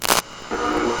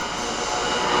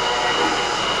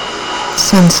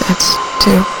Sunsets,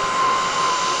 too.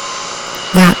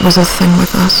 That was a thing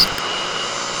with us,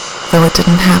 though it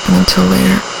didn't happen until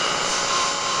later.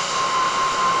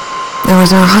 There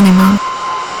was our honeymoon.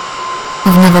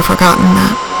 I've never forgotten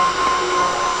that.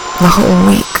 The whole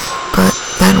week, but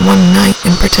that one night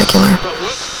in particular,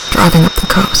 driving up the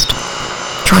coast,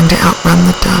 trying to outrun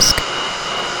the dusk.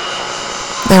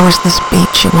 There was this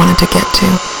beach you wanted to get to,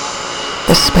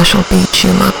 this special beach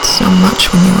you loved so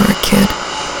much when you were a kid.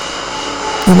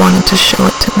 You wanted to show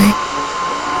it to me.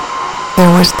 There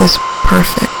was this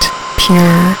perfect,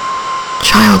 pure,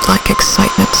 childlike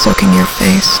excitement soaking your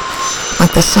face,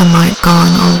 like the sunlight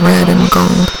gone all red and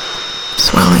gold,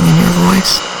 swelling in your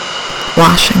voice,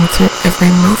 washing through every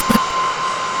movement.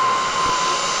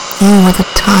 You were the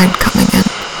tide coming in,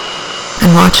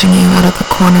 and watching you out of the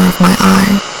corner of my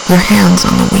eye, your hands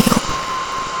on the wheel.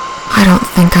 I don't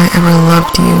think I ever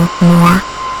loved you more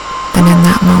than in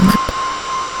that moment.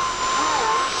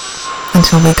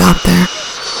 Until we got there.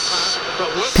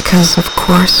 Because of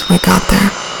course we got there.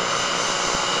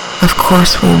 Of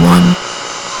course we won.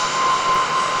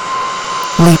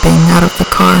 Leaping out of the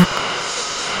car,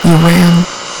 you ran.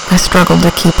 I struggled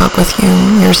to keep up with you.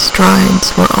 Your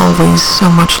strides were always so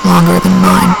much longer than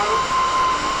mine.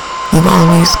 You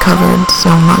always covered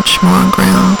so much more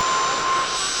ground.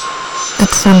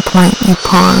 At some point you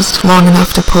paused long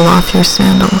enough to pull off your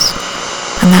sandals,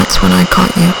 and that's when I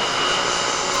caught you.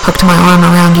 Hooked my arm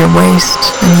around your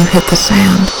waist, and you hit the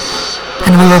sand,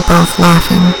 and we were both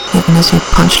laughing, even as you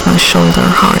punched my shoulder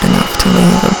hard enough to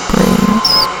leave a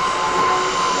bruise.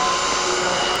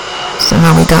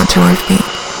 Somehow we got to our feet,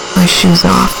 my shoes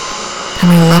off,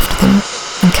 and we left them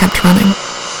and kept running.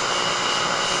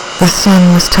 The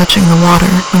sun was touching the water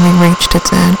when we reached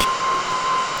its edge.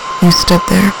 You stood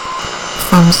there,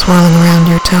 foam swirling around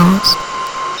your toes,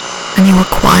 and you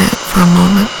were quiet for a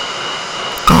moment,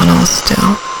 gone all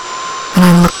still, and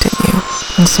I looked at you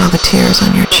and saw the tears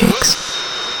on your cheeks.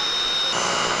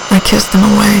 I kissed them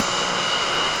away,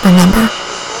 remember?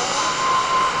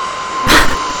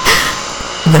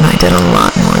 Then I did a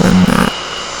lot more than that.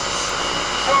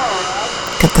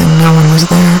 Good thing no one was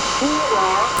there,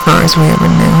 far as we ever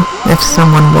knew. If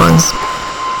someone was,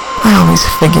 I always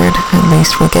figured at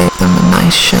least we gave them a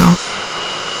nice show.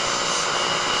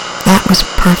 That was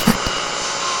perfect.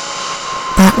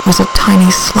 That was a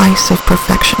tiny slice of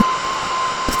perfection,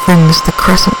 thin as the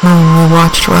crescent moon we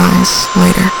watched rise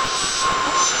later,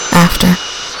 after.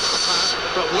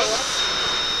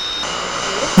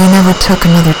 We never took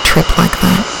another trip like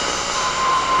that.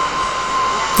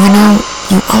 You know,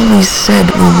 you always said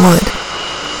we would.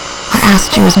 I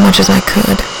asked you as much as I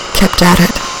could, kept at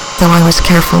it, though I was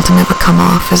careful to never come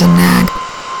off as a nag.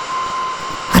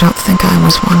 I don't think I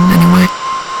was one anyway.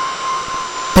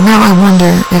 But now I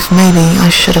wonder if maybe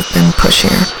I should have been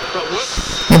pushier.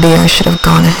 Maybe I should have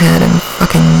gone ahead and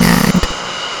fucking nagged.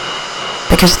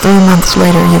 Because 3 months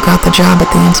later you got the job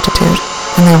at the Institute,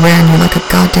 and they ran you like a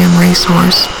goddamn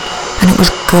racehorse. And it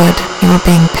was good. You were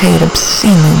being paid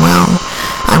obscenely well.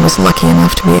 I was lucky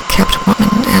enough to be a kept woman,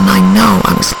 and I know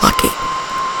I was lucky.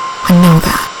 I know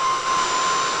that.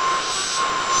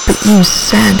 But you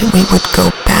said we would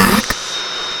go back.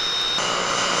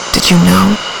 Did you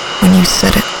know, when you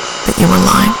said it, that you were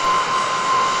lying?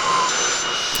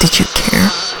 Did you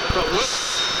care?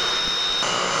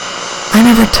 I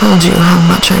never told you how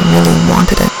much I really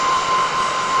wanted it.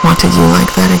 Wanted you like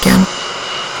that again.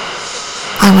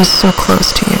 I was so close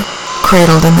to you,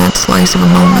 cradled in that slice of a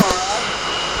moment.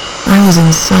 I was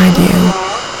inside you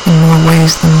in more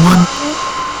ways than one.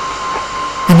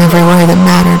 In every way that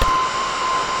mattered.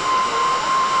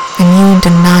 And you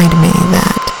denied me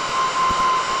that.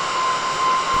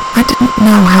 I didn't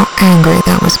know how angry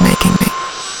that was making me.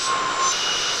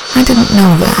 I didn't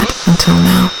know that until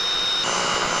now.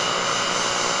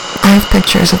 I have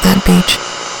pictures of that beach.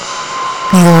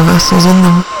 Neither of us is in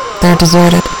them. They're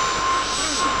deserted.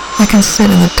 I can sit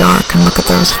in the dark and look at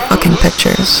those fucking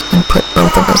pictures and put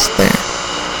both of us there.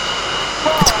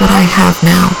 It's what I have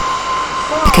now,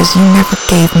 because you never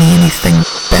gave me anything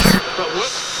better.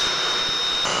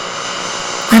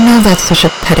 I know that's such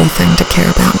a petty thing to care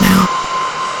about now.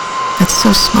 It's so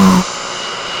small.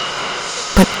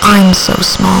 But I'm so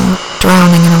small,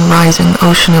 drowning in a rising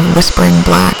ocean of whispering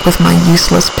black with my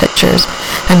useless pictures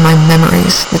and my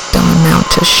memories that don't amount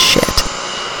to shit.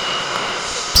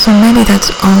 So maybe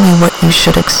that's only what you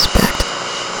should expect.